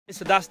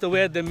So that's the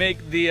way they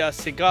make the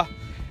cigar.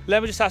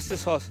 Let me just ask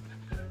this horse.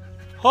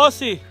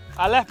 Horsey,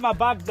 I left my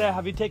bag there.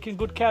 Have you taken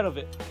good care of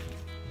it?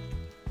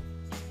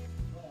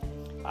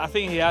 I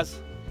think he has.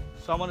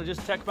 So I'm gonna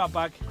just check my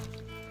bag.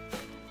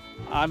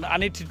 And I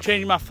need to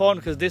change my phone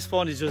because this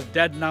phone is just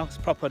dead now. It's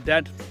proper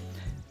dead.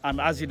 And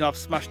as you know, I've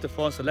smashed the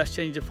phone. So let's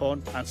change the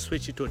phone and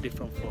switch it to a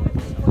different phone.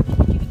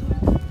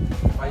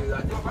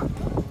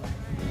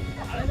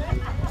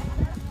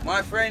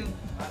 My friend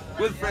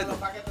Wilfredo.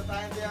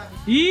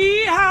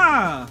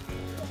 Yeehaw!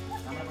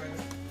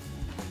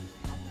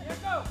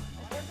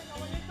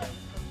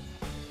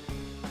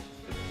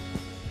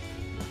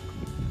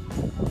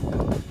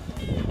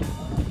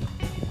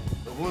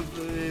 Who's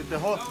the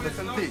host,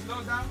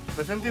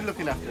 Presenti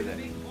looking after that?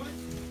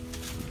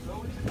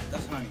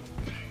 That's honey.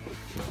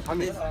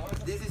 Honey.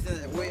 This is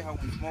the way how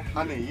we smoke.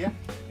 Honey, yeah?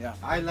 Yeah.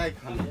 I like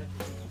honey.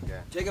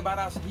 Yeah. Check about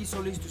us. He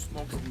so used to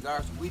smoke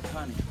cigars with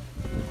honey.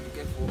 You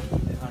get for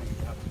the honey.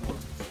 You have more.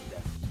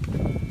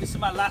 Yeah. This is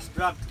my last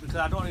drug because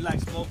I don't really like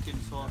smoking.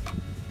 So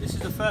this is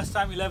the first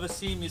time you'll ever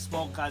see me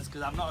smoke, guys,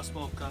 because I'm not a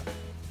smoker.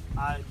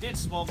 I did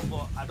smoke,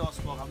 but I don't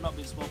smoke. I've not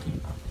been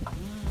smoking.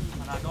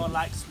 And I don't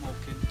like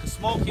smoking. Because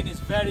smoking is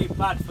very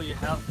bad for your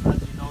health,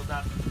 as you know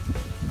that.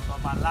 So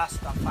my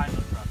last and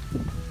final drug.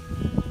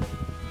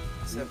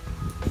 Except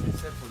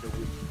for the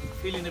weed.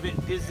 Feeling a bit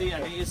dizzy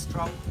and it is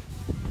strong.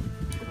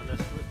 So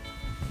let's do it.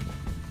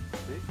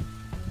 See?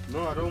 No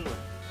aroma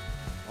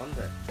on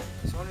that.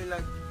 It's only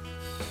like.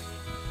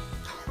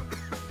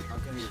 How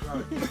can you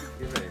describe it?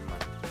 Give it a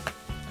man.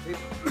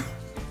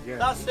 Yeah.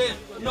 That's it.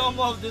 No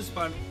more of this,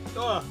 man.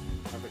 Go on.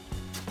 Have it.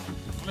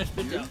 Let me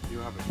spit it out. You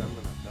have it. I'm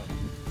gonna have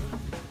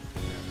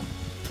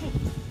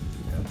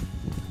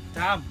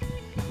Damn.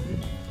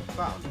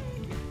 Found.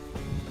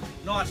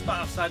 No, I spat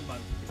outside,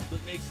 man.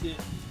 It makes it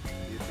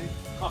You see?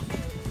 cough.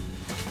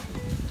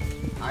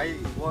 I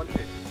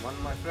wanted one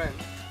of my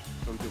friends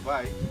from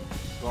Dubai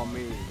got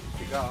me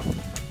cigar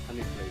and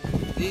he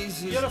played.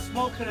 This is. You're a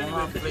smoker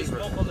anyway, because you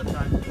smoke all the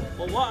time.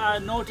 But what I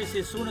noticed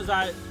as soon as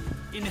I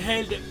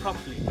inhaled it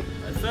properly,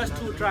 the first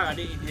two tries I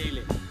didn't inhale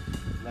it.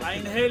 I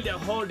inhaled it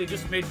whole, it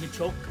just made me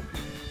choke,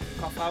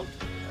 cough out,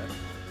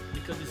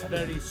 because it's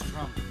very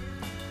strong.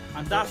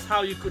 And that's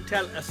how you could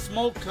tell a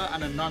smoker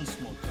and a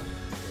non-smoker.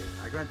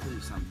 I gotta tell you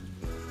something.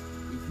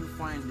 If you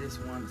find this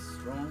one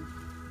strong,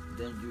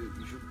 then you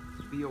should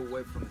be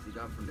away from the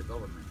cigar from the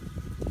government.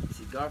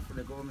 Cigar from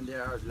the government, they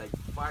are like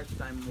 5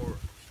 times more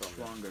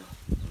stronger.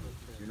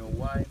 You know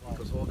why?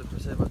 Because all the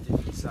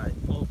preservatives inside,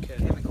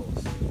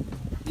 chemicals.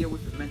 Here we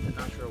ferment the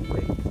natural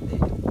way, they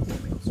do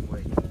chemicals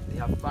way. They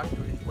have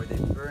factories where they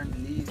burn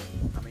leaves,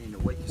 I mean, the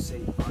way you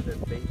say, under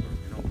paper,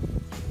 you know,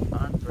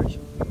 and pressure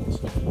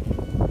also.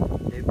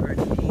 They burn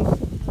leaves,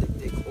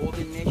 they take all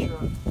the nature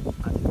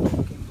and they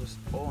put chemicals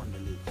on the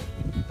leaves.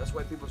 That's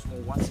why people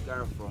smoke one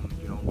cigar from,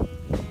 you know,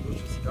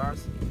 those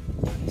cigars,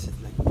 and it's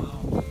like,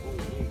 wow, go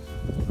away.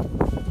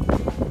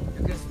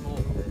 You can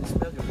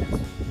smell your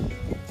hands.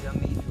 Tell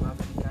me if you have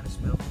any kind of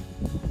smell.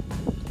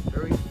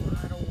 Very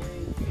far away,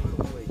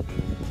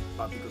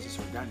 but because it's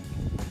organic.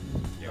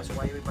 That's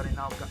why everybody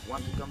now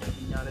want to come to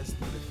Viñales, to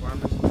the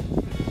farmers,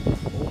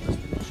 all the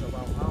speech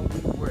about how we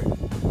work,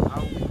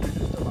 how we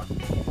produce tobacco,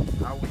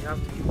 how we have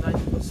to unite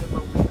because we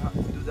have to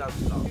do that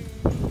without.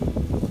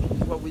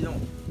 It's what we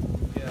don't.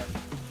 Yeah.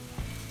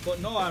 But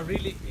no, I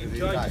really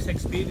enjoyed this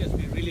experience. It's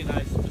been really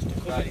nice just to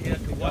come in here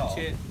to watch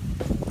it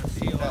and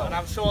see. And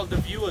I'm sure all the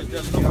viewers,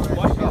 they'll love to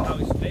watch it, how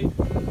it's made.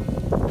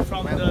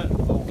 From the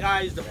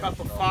guys, the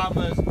proper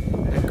farmers,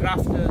 the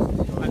grafters.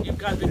 And you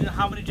guys been in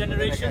how many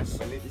generations?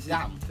 This is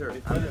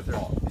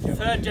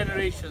third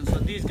generation, so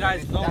these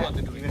guys know what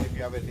they're doing. Even if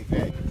you have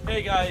anything.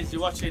 Hey guys,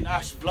 you're watching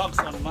Ash Vlogs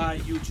on my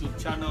YouTube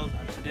channel,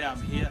 and today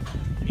I'm here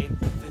in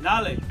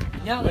Viñales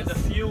with a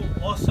few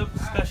awesome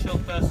special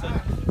person.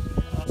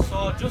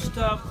 So just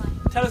tell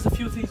us a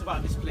few things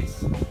about this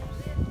place.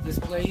 This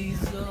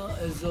place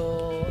is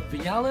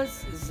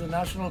Viñales. It's a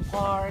national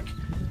park.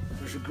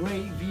 There's a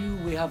great view.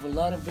 We have a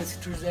lot of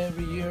visitors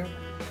every year,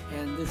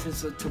 and this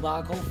is a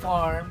tobacco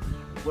farm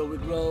where we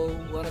grow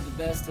one of the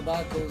best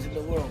tobaccos in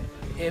the world,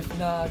 if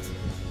not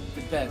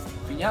the best.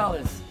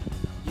 Viñales,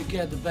 you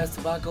get the best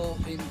tobacco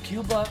in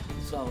Cuba,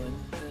 so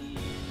in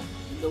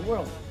the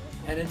world.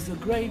 And it's a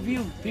great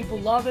view. People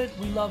love it.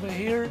 We love it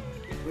here.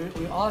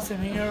 We're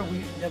awesome here.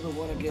 We never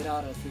want to get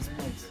out of this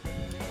place.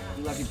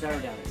 We're like in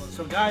paradise.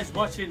 So guys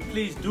watching,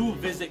 please do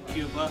visit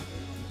Cuba.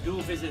 Do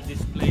visit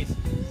this place.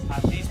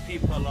 And these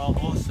people are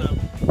awesome.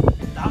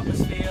 The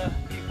atmosphere,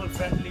 people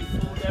friendly,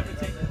 food,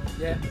 everything.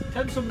 Yeah.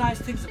 Tell me some nice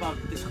things about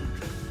this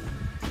country.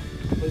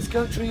 This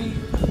country,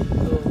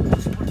 the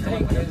most important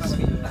thing is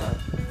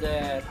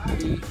that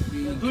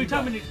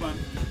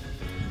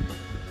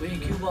we in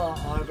Cuba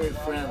are very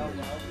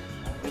friendly.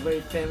 We're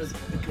very famous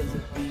because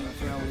of being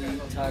friendly,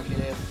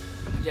 talkative,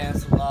 we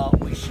dance a lot,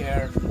 we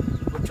share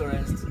with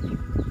tourists.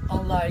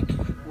 Unlike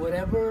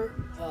whatever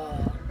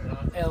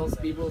else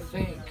people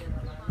think,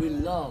 we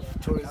love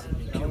tourism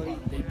in Cuba.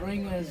 They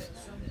bring us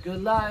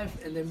good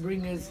life and then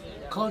bring us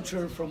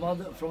culture from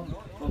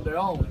their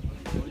own.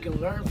 We can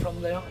learn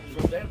from them,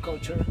 from their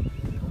culture.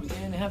 We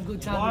can have a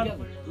good time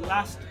together. One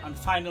last and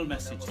final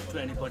message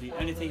to anybody.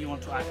 Anything you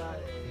want to add?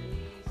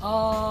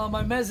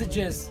 My message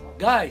is,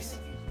 guys,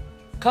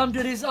 come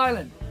to this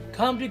island.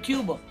 Come to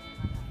Cuba.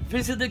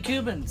 Visit the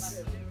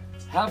Cubans.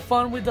 Have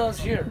fun with us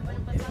here.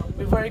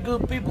 We're very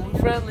good people. We're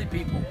friendly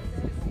people.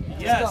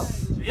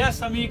 Yes,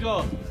 yes,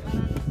 amigo.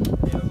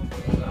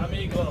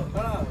 Amigo.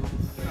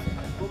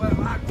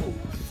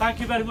 Thank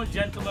you very much,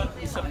 gentlemen.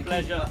 It's a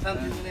pleasure.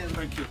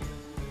 Thank you.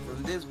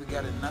 From this, we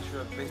got a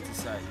natural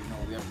pesticide. You know,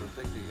 we are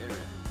protected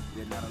area.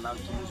 We are not allowed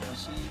to use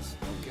machines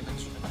or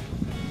chemistry.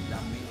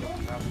 That means that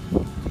we have to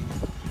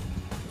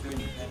continue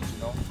doing things, you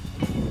know.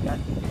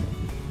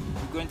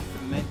 We're going to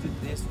ferment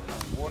this in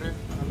water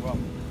and rum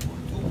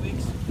for 2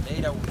 weeks.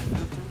 Later, we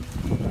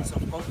filter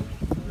some coffee.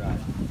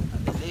 Right.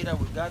 And later,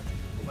 we got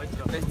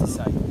the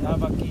pesticide,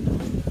 tabakina.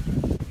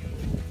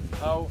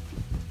 How?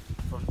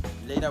 From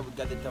later, we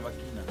got the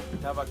tabakina.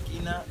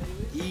 Tabakina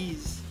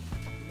is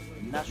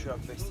a natural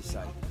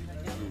pesticide.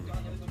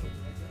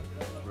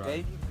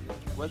 Okay?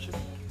 Question?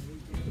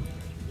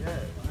 Yeah.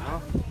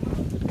 No?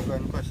 Got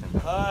any question?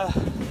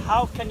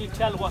 How can you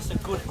tell what's a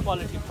good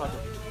quality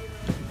product?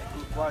 A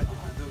good quality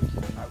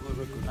product, I will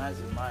recognize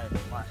it 1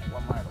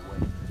 mile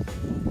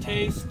away.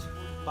 Taste,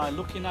 by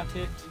looking at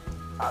it.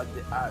 At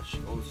the ash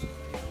also.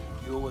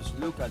 You always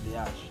look at the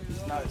ash.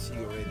 It's not a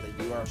cigarette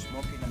that you are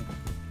smoking and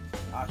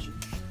ash.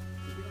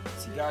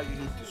 Cigar you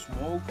need to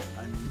smoke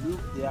and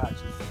look the ash.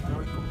 It's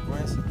very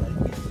compressed. That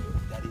means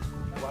that is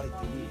good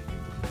quality weed.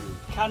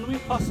 Can we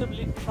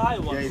possibly try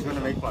one? Yeah, he's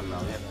gonna make one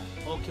now,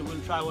 yeah. Okay,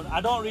 we'll try one.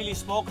 I don't really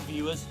smoke,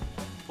 viewers,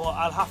 but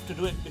I'll have to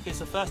do it because it's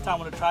the first time I'm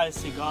going to try a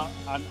cigar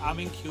and I'm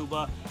in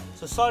Cuba.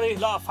 So sorry, a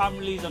lot of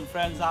families and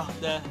friends out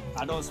there,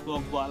 I don't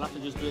smoke, but I'll have to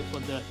just do it for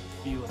the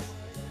viewers.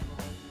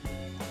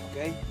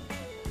 Okay?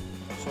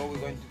 So we're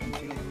going to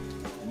continue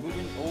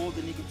removing all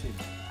the nicotine.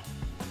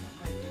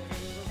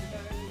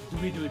 Do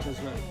we do it as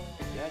well?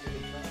 Yeah, you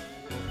can try.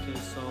 Okay,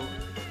 so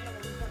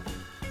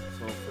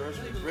first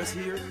we press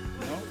here,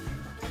 you know,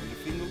 with the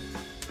finger,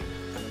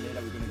 and then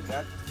later we're going to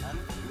cut and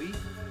we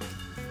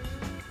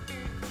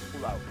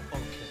pull out.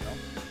 okay. You know?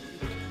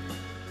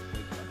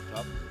 Take it on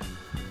top.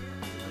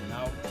 And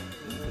now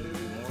we need a little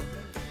bit more.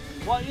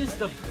 What is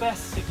the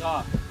best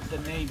cigar? The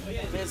name?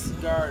 Best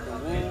cigar, the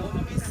wool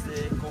is the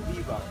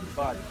cohiba,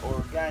 but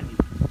organic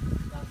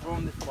from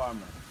the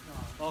farmer.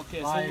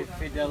 Okay, By so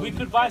Fidel we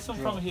could buy some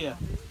Castro. from here.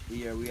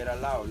 Here we are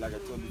allowed, like I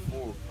told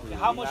before. Okay,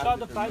 how We much have are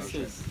the different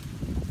prices? versions.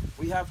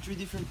 We have 3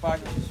 different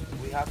packages.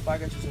 We have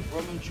packages of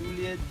Romeo and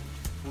Juliet,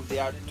 who they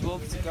are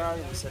 12 cigars,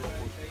 and we sell it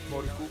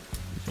for 42.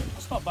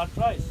 That's not a bad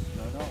price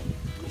No.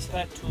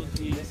 compared to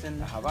the. Listen,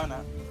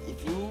 Havana,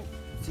 if you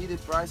see the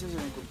prices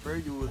and you compare,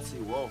 you will see,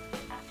 wow.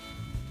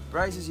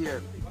 Prices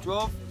here,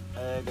 12,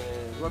 the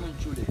Romeo and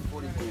Juliet,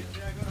 42,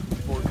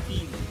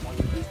 14,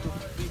 Montecristo,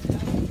 50,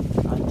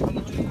 and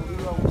 23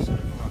 cohiba was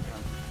selling for our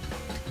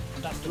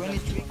country. That's the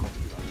 23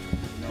 cohiba.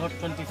 not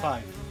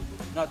 25.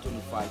 Not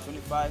 25.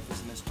 25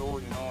 is in the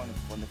store, you know, and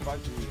on the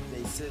factory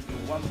they sell you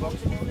 1 box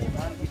for 100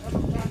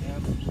 kg.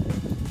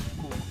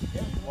 Cool.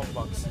 1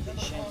 box. They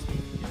change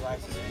the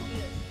prices.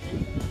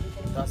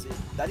 That's it.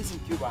 That is in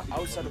Cuba.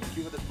 Outside of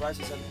Cuba, the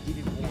prices are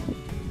even more.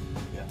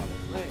 Yeah.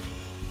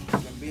 It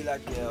can be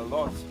like a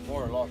lot,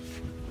 more, more,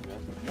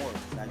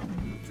 like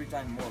 3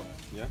 times more.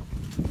 Yeah.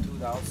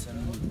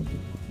 2,000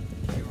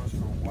 euros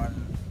for 1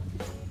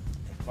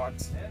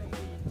 box.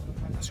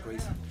 That's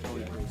crazy.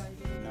 Totally crazy.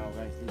 Now,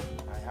 guys,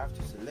 I have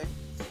to select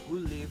who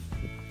leaf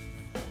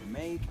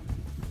made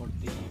For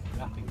the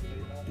wrapping. the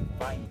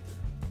binder.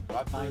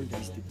 Binder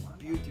is the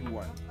beauty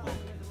one.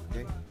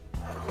 Okay.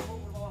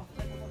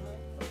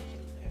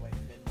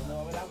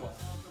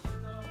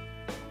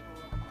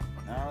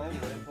 Now we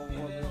have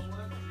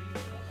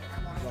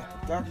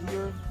to cut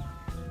here,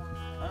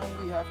 and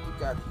we have to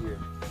cut here.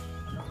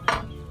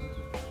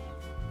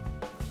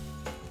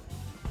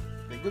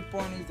 The good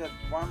point is that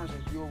farmers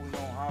and you, we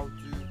know how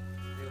to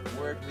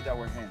work with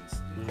our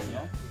hands. You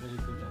know? Very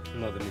good.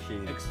 Not the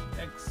machine.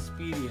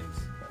 Experience.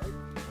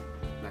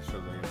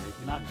 Natural way of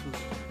making. Natural.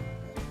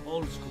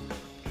 Old school.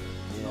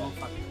 Yeah. No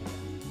factory.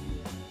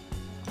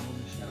 No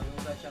machine.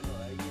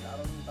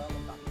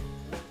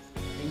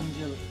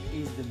 Angel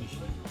is the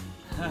machine.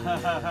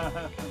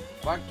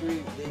 Factory,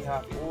 they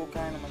have all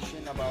kind of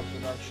machine about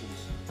productions.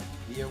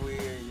 Here we,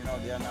 you know,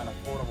 they are not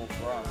affordable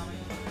for us.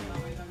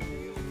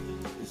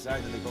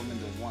 Besides that the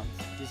government don't want.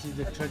 This is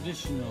the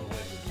traditional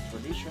way.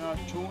 Traditional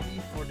truly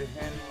for the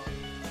hand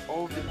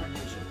of the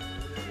producer.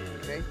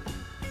 Okay?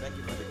 Thank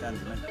you for the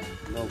compliment.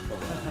 No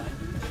problem.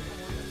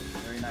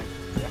 Very nice.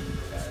 Yeah.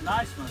 It's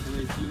nice, man, the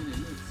way it's doing it.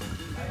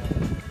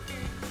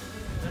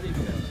 Very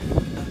good.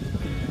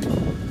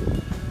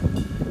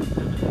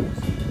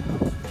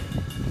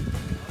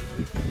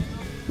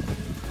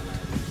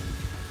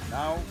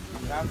 Now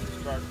we have to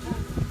start to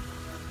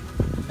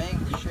make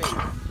the shape.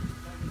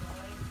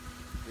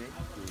 Okay?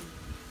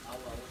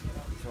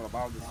 It's all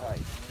about the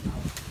size.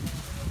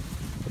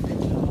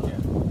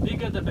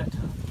 Bigger the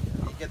better.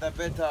 You get a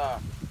better.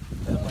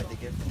 That's why they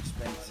get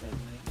expensive.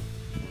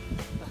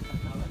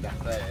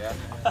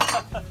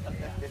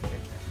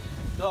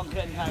 Don't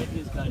get any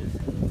ideas, guys.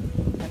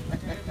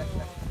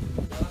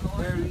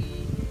 Very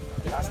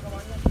last.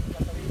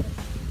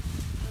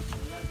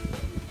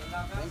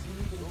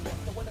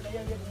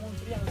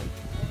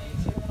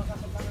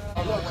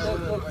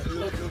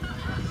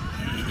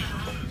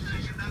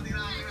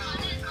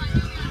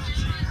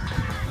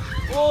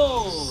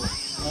 Oh,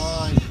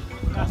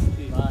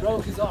 nasty.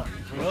 Broke his arm.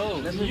 Bro,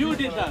 you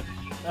did that.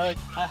 I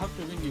have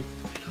to win you.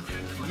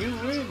 You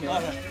win,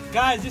 All right.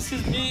 Guys, this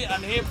is me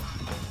and him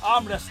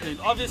arm wrestling.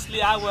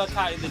 Obviously, I work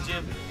out in the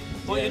gym.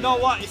 But you know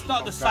what? It's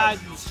not the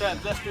size and the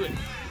strength. Let's do it.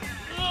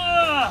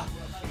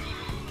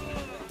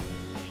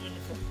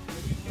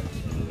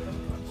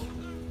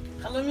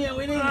 Khalamia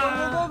winning. Go,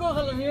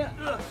 Khalamia.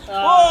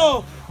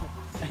 Oh!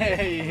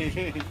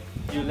 Hey,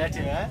 you let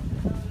him, huh?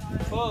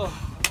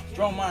 Oh.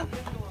 Strong man.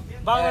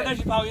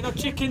 Bangladeshi power, you know,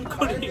 chicken,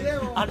 curry,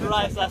 and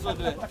rice. That's what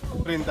it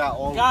is. Print that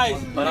all.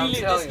 Guys, But I'm really,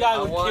 telling this you, guy I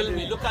would want kill it.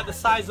 me. Look at the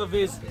size of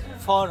his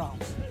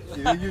forearms.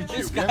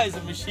 This guy's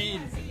a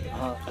machine.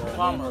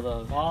 Farmer,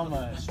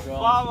 strong.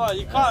 Farmer,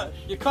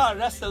 you can't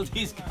wrestle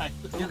these guys.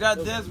 You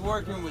got this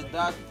working with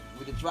that,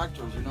 with the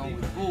tractors, you know,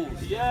 with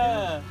bulls.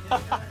 Yeah.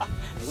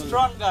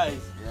 Strong guys.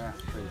 Yeah.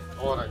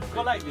 All right.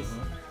 Go like this.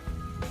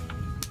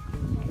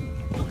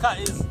 Look at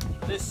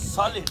this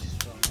solid.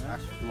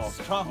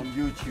 Strong. On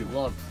YouTube.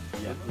 Vlog.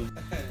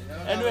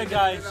 Anyway,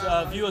 guys,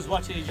 viewers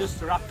watching, he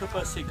just wrapped up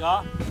a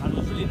cigar, and it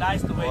was really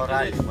nice the way he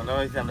Alright, did it.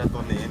 mana saya dah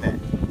tahu ni ini.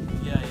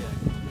 Yeah.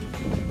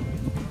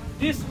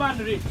 This man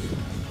rich.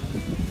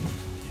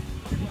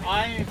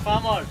 I'm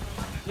farmer.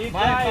 He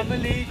My drives,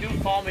 family do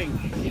farming.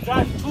 he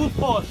drives two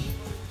Porsche.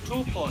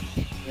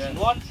 Yeah.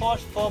 One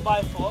Porsche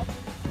 4x4,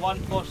 one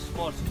Porsche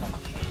sports car.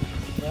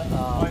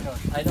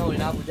 I know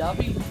in Abu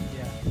Dhabi,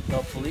 the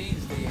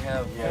police, they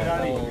have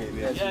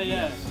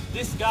Yeah.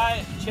 This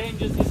guy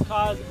changes his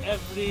cars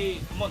every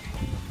month.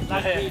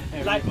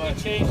 Like we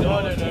change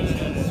all the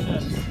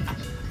t-shirts.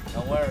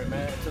 Don't worry,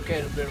 man. It's okay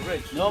to be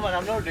rich. No, man,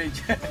 I'm not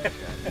rich.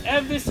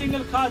 Every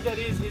single car there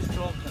is, he's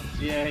drove them.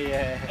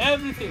 Yeah.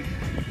 Everything.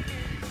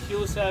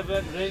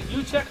 Q7,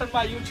 you check on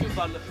my YouTube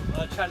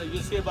channel,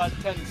 you'll see about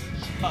 10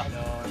 cars.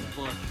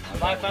 No.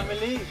 My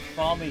family,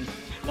 farming,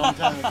 long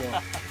time ago.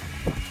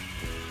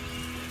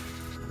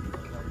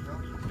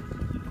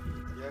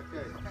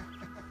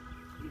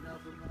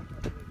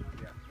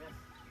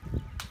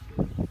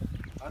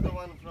 Other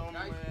one from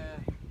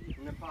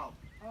Nepal.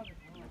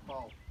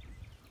 Nepal.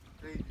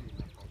 Crazy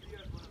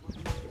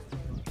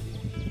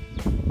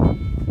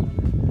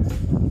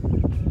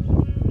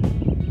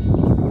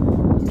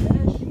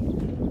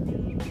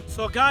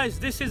So guys,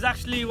 this is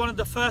actually one of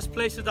the first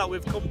places that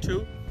we've come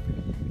to.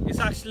 It's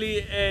actually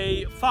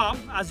a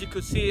farm, as you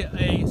could see,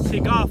 a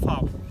cigar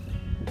farm.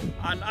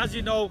 And as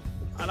you know,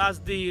 and as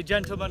the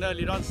gentleman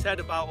earlier on said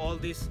about all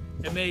this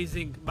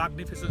amazing,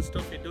 magnificent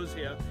stuff he does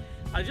here,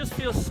 I just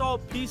feel so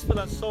peaceful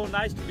and so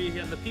nice to be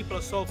here, and the people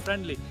are so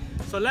friendly.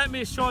 So let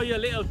me show you a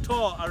little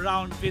tour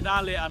around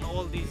Viñales and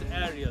all these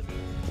areas.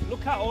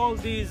 Look at all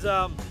these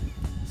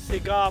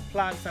cigar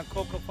plants and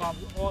cocoa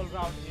farms all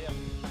around here.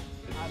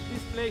 And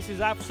this place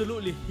is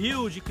absolutely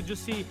huge. You can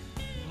just see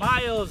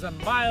miles and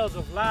miles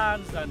of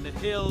lands and the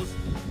hills,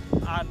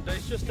 and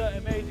it's just an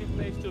amazing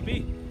place to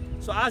be.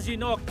 So as you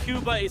know,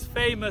 Cuba is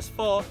famous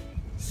for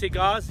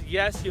cigars,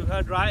 yes, you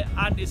heard right,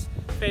 and it's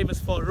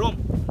famous for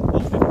rum.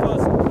 But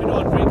because we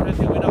don't drink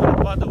anything, we're not going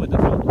to bother with the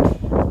rum.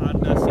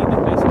 And see the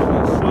place,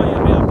 I'll show you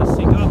a bit of the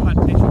cigar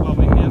plantation while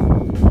we're here.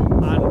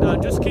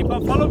 And just keep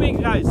on following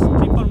me, guys,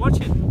 keep on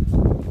watching.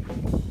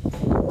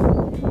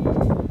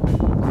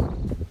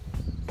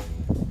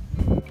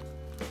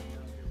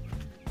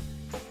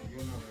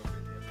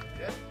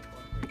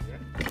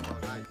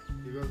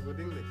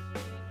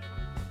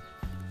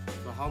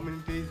 How many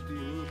days do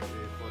you need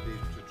for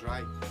this to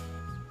dry?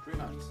 3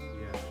 months.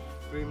 Yeah,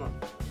 3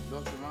 months. 2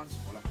 3 months.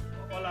 Hola.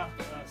 Hola,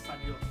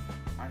 Sadio.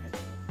 Ángel.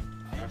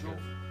 Angel.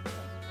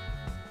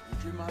 In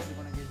 3 months you're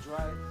gonna get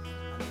dry,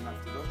 and then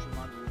after those 3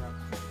 months you have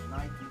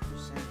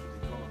 90% of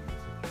the government.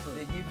 So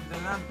they give you the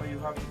land, but you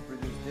have to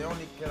produce. They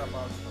only care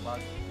about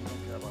tobacco. They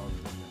don't care about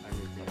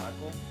anything.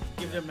 Tobacco.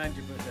 Give them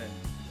 90%.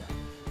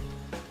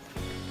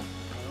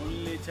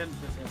 Only 10%.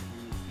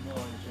 More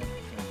than 10%.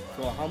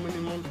 So how many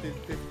months is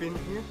this been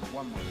here?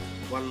 1 month.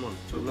 1 month.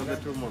 So another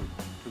 2 months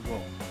to go.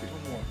 2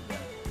 more.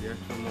 Yeah,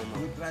 2 more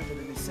We months. planted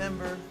in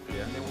December,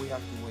 Yeah. and then we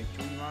have to wait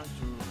 3 months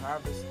to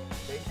harvest.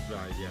 Okay?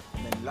 Right, yeah.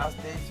 And then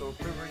last days of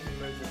February,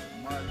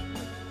 March,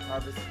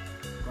 harvest.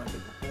 Going to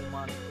take a full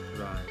month.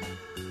 Right.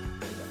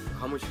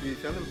 How much do you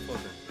sell them for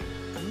then?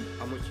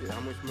 How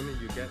much money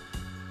you get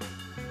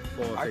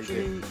for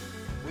Actually,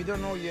 we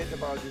don't know yet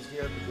about this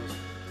year because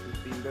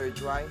it's been very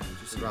dry.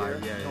 You see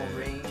Right, there, yeah, no yeah,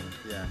 yeah. rain,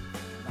 Yeah.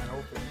 not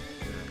open.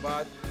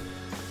 But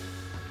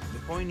the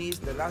point is,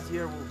 the last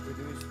year we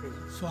produced.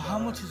 So how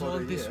much is for all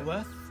the this year.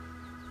 worth?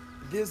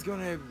 This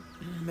gonna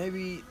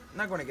maybe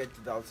not gonna get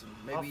 2,000,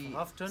 maybe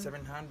Half ton?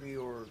 700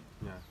 or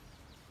Yeah.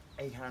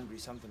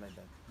 800, something like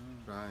that.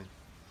 Right.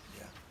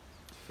 Yeah.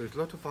 So it's a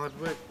lot of hard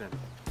work then.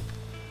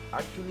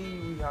 Actually,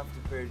 we have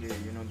to pay the,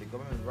 the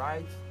government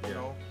rights, you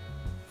know,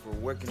 for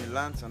working the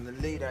lands, and then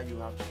later you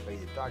have to pay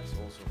the tax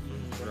also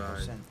for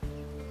 10%.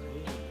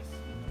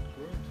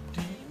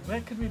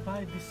 Where can we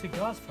buy these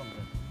cigars from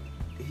then?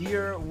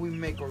 Here we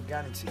make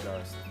organic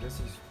cigars.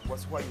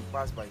 That's why you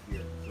pass by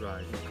here.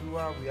 Right. In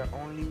Cuba, we are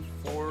only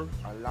 4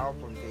 allowed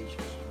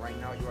plantations. Right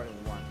now, you are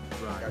in 1.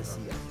 Right.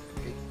 Garcia.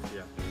 Okay.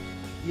 Yeah.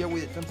 Here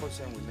with the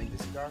 10%, we make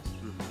the cigars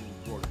and we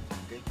roll it.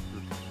 Okay.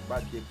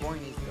 But the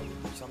point is that we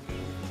do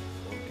something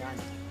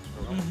organic.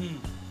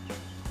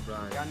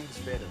 Right. Organic is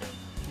better.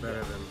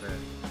 Better than that.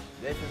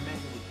 They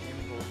ferment with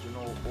chemicals,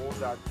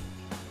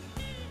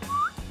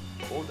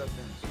 all that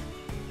things.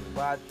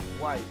 But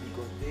why?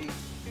 Because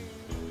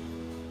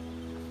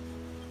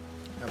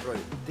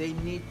they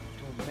need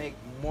to make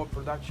more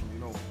production,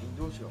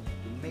 industrial,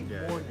 to make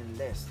more than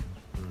less.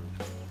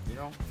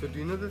 So do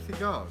you know the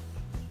cigars?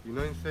 You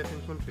know, in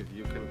certain countries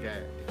you can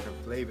get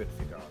different flavored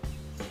cigars.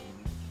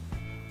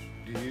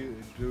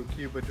 Do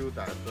Cuba do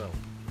that as well?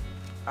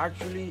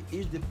 Actually,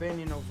 it's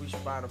depending on which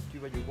part of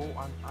Cuba you go,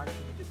 and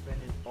actually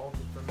depending on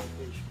the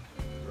fermentation.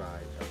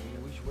 Right.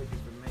 Which way you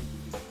ferment.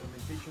 If the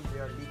fermentation they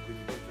are liquid,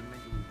 they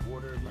ferment with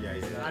water.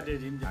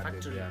 Added in the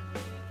factory.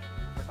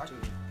 Factory.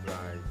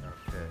 Right.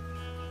 Okay.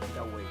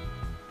 That way.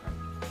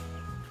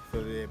 So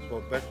the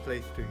best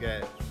place to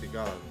get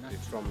cigars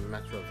is from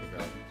natural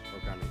cigars,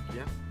 organic,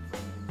 yeah?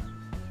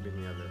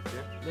 Viñales,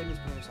 yeah? Let me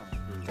explain you something.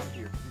 Come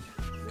here.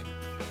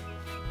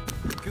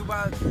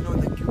 Cuba,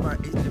 that Cuba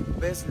is the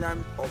best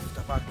land of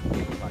tobacco.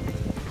 Okay?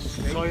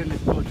 Soil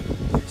is good.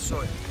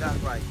 Soil, that's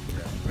right.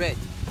 Red.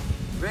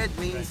 Red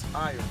means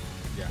iron.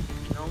 Yeah.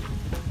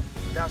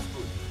 That's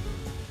good.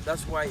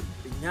 That's why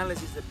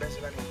Viñales is the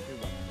best land in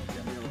Cuba.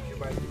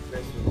 Cuba is the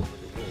best all over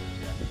the world.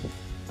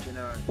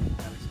 General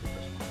Viñales is the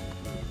best one.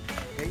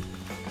 Okay?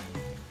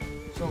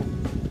 So,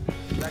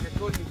 like I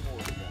told you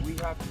before, we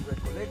have to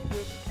recollect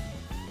it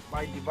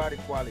by divided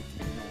quality.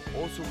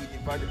 Also, we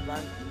divide the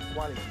plant in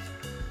qualities.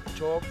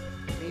 Top,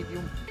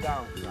 medium,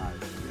 down. Right.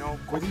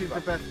 Which is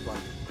the best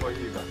one?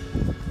 Cohiba.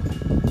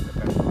 The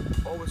best one.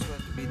 Always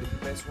going to be the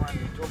best one,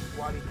 the top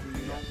quality,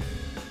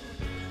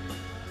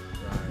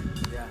 Right.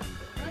 Yeah.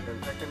 And the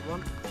second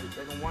one? The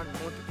second one,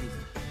 Monte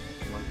Cristo.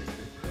 Monte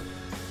Cristo.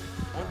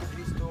 Monte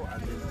Cristo,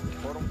 and the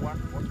bottom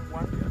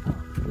one,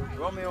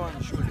 Romeo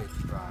and Juliet.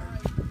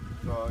 Right.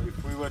 So if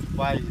we were to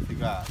buy a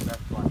cigar, that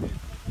one is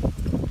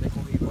The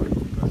cohiba.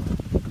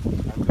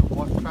 and the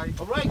what price?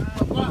 Alright,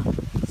 Papa.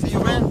 See you,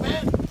 man.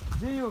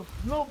 See you.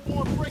 No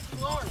more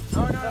breaking arms.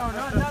 No,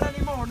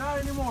 not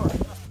anymore.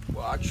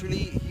 Well,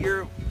 actually,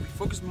 here we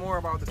focus more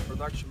about the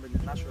production than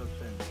the natural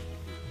things.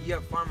 Here,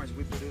 farmers,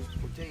 we produce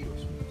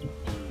potatoes.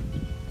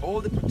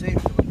 All the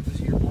potatoes that we produce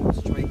here go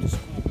straight to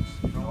schools.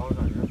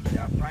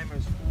 Yeah,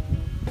 primary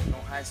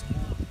school, high school.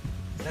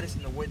 That is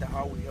in the way that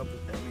how we help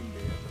the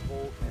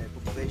whole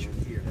population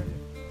here.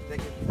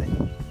 Second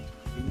thing,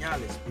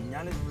 Viñales.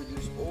 Viñales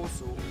produce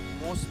also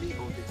mostly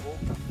of the whole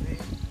cafe,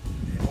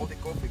 all the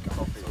coffee,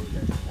 all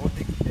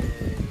the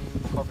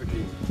coffee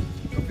bean.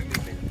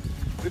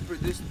 We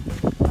produce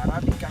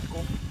Arabica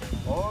coffee.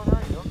 All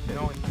right.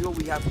 Okay. In Cuba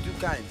we have 2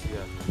 kinds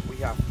here. We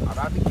have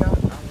Arabica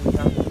and we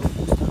have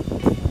Robusta.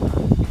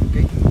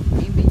 Okay.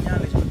 In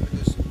Viñales we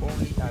produce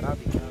only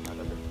Arabica.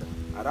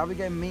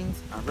 Arabica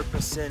means and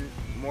represent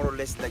more or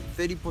less like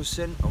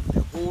 30% of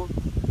the whole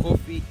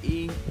coffee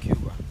in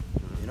Cuba.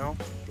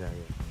 Yeah.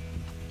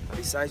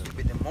 Besides,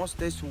 we be the most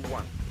tasteful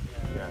one.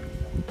 Yeah.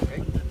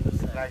 Okay.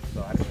 Nice.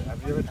 So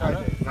have you ever tried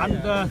it?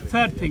 And the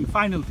third thing,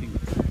 final thing.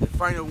 The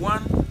final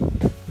one,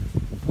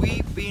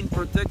 we've been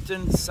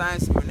protecting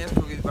since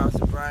UNESCO gave us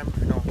the prime,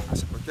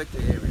 as a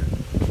protected area.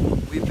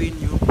 We've been,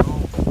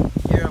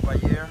 year by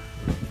year,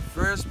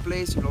 first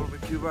place in all over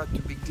Cuba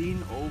to be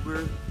clean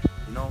over,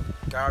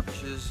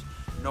 garbages,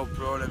 no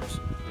problems.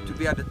 To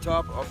be at the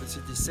top of the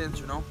city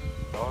center,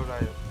 All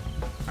right.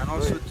 and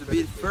also to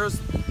be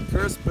first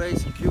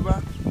place in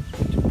Cuba.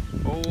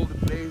 All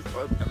the place,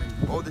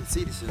 all the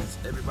citizens,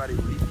 everybody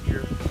who live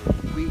here,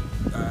 we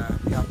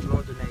have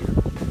blood donator.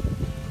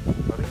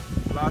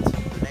 Blood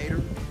donator,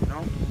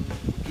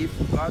 we give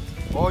blood.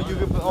 Oh, you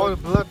give all the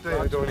blood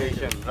donation.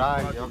 donation,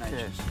 right? Blood Okay.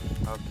 donations.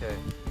 Okay.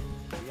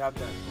 We have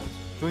that.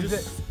 So is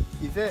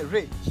it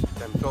rich?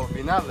 Then so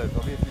Viñales,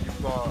 obviously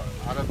you've got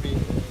Arabic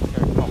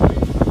coffee,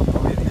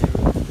 obviously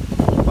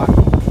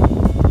tobacco.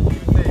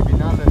 You say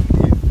Viñales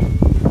is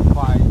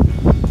quite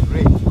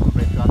rich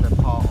compared to other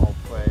part of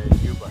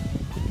Cuba.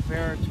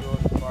 Compared to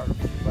other part of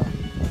Cuba, of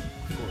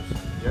course.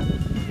 Yeah.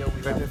 Yeah,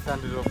 we Better have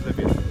standard of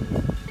living.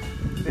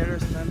 better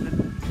standard.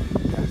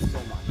 Yeah, so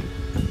much.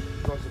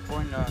 Because the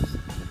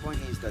point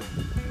is that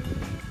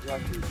you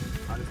have to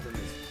understand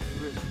this.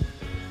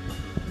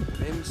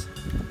 Rims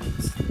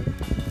means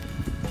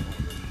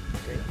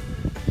okay.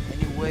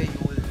 Any way you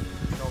will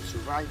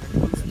survive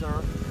and will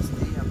start and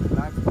stay and the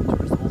life of the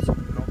tourist also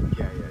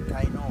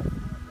kind of.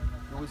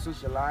 You will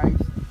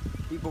socialize.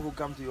 People who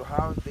come to your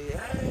house, they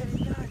hey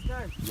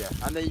nice. Yeah.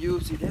 And then you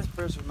see this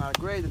person not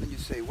great and then you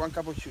say 1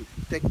 cup of soup,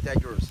 take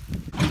that yours.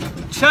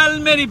 चल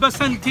मेरी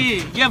बसंती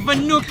ये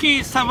वन्नू की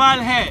सवाल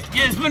है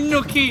ये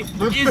वन्नू की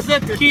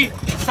इज्जत की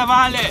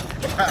सवाल है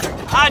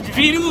आज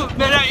वीरू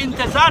मेरा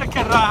इंतजार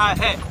कर रहा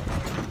है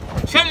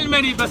चल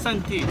मेरी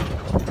बसंती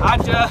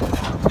आज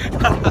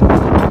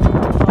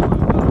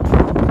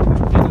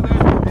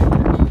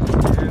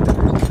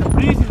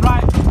breeze is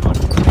right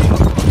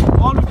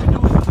all we can do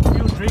is a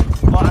few drinks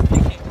but I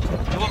think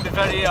it won't be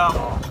very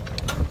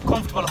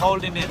comfortable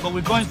holding it but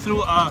we're going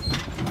through a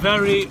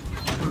very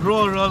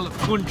rural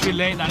country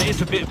lane and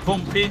it's a bit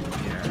bumpy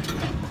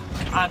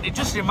and it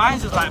just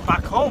reminds us like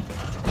back home.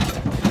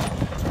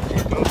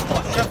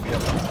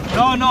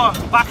 No,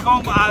 back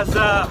home as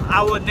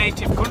our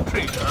native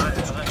country,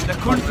 the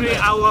country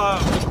our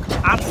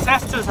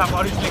ancestors have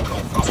originally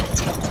come from,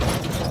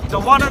 the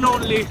one and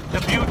only,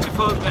 the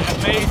beautiful, the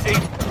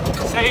amazing,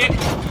 say it,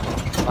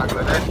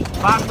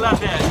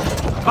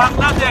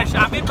 Bangladesh.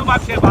 আমি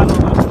তোমাকে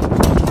ভালোবাসি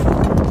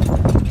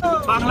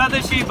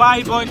বাংলাদেশি ভাই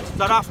বোন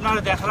যারা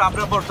আপনারা দেখরা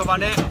আমরা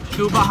বর্তমানে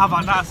Cuba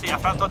Havana আছি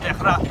আপনারা তো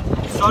দেখরা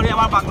সরি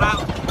আমার বাংলা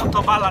অত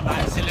ভালো না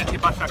সিলেটি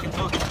ভাষা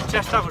কিন্তু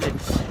চেষ্টা করি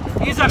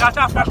এই জায়গাটা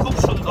আপনার খুব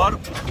সুন্দর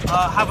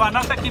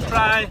হাভানা থেকে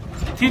প্রায়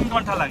 3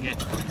 ঘন্টা লাগে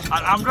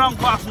আর আমরা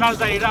আপনার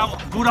যাইরাম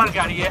ঘোড়ার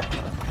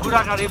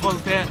গাড়ি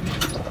বলতে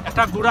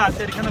একটা ঘোড়া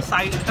আছে এখানে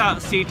সাইডটা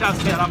সিট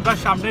আছে আর আমরা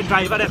সামনে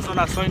ড্রাইভার একজন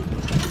আছেন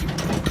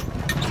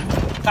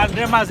তার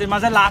মাঝে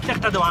মাঝে লাট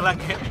একটা দেওয়া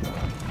লাগে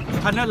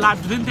ওখানে লাট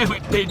দিন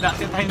দেই না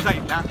তাই যাই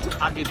না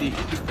আগে দিই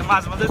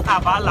মাঝে মাঝে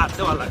তাবা লাট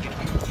দেওয়া লাগে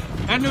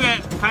এনিওয়ে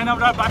তাই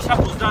আমরা বাসা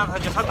বুঝতে না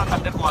যেটা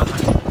তাদের কোয়া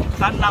যায়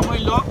তার নাম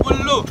হইল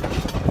উল্লু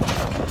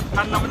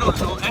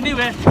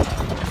এনিওয়ে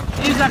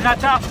এই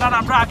জায়গাটা আপনার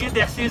আমরা আগে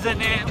দেখছি যে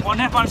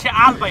অনেক মানুষে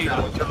আল বাইরা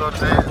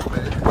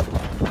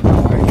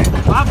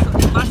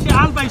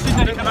আল পাইছি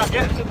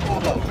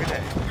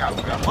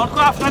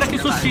আপনারা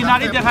কিছু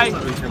সিনারি দেখাই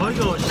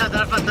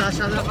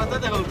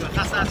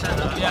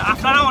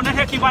আপনারা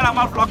অনেকে কিবার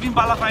আমার ব্লগিং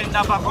বালা পাই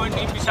না বা কইন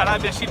বিচারা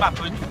বেশি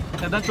মাতইন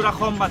দাদা তোরা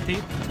কম মাতি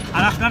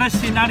আর আপনারা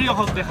সিনারি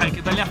হল দেখাই কি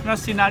তাহলে আপনারা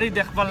সিনারি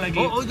দেখবার লাগে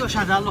ওই তো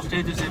সাদা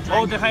লোকটাই দিছে ও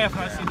দেখাই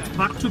আপনারা সিনারি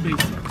বাক টু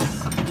বেস